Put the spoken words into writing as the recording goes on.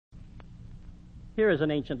Here is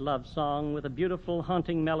an ancient love song with a beautiful,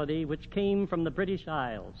 haunting melody which came from the British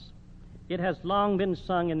Isles. It has long been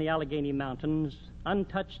sung in the Allegheny Mountains,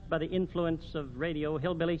 untouched by the influence of radio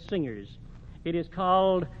hillbilly singers. It is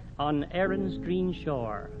called On Erin's Green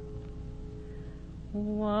Shore.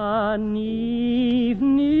 One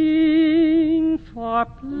evening for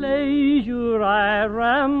pleasure I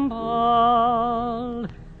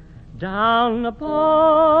rambled down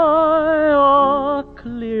by a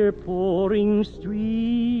clear pouring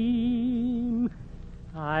stream.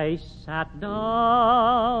 I sat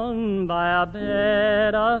down by a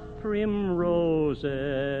bed of primroses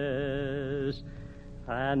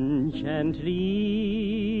and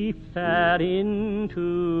gently fell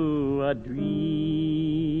into a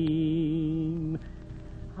dream.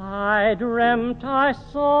 I dreamt I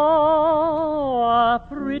saw a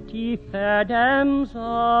pretty fair damsel,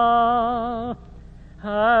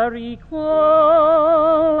 her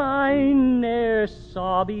equal I ne'er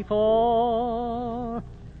saw before.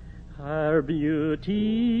 Her beauty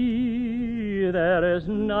there is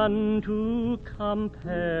none to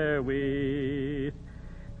compare with,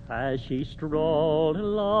 as she strolled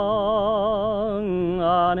along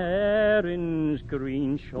on Erin's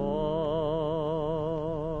green shore.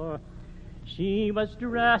 She was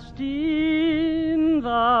dressed in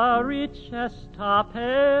the richest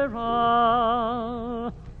apparel.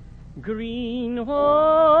 Green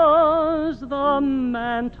was the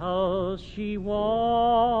mantle she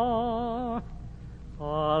wore,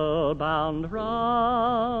 all bound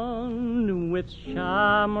round with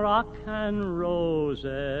shamrock and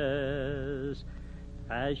roses,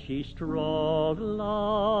 as she strolled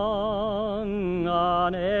along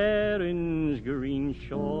on Erin's green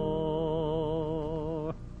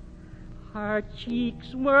shore. Her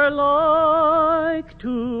cheeks were like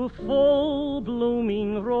two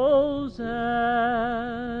full-blooming roses,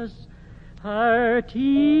 her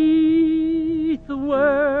teeth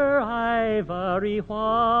were ivory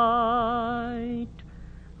white,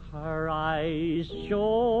 her eyes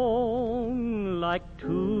shone like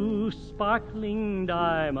two sparkling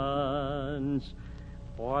diamonds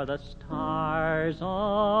for the stars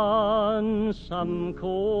on some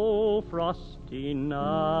cold frosty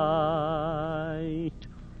night.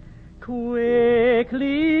 Quickly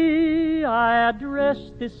I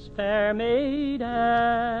addressed this fair maiden.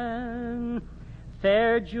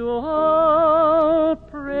 Fair jewel,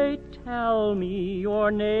 pray tell me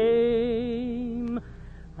your name.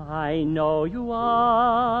 I know you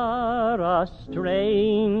are a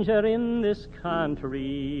stranger in this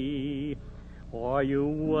country, or you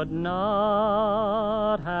would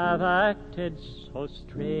not have acted so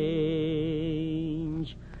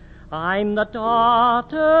strange. I'm the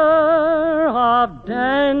daughter of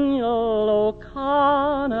Daniel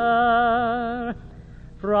O'Connor.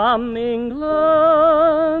 From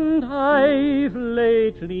England I've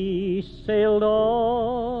lately sailed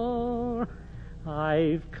o'er.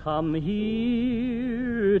 I've come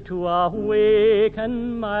here to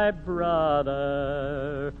awaken my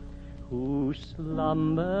brother, who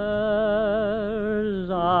slumbers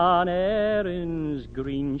on Erin's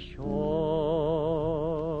green shore.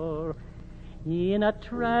 In a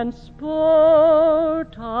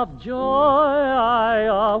transport of joy I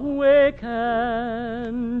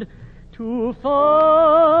awakened to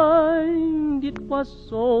find it was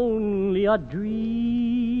only a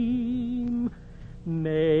dream.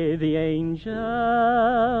 May the angels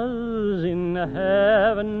in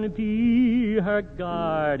heaven be her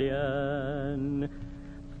guardian,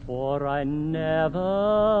 for I never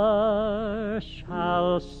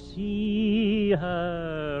shall see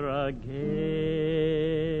her again.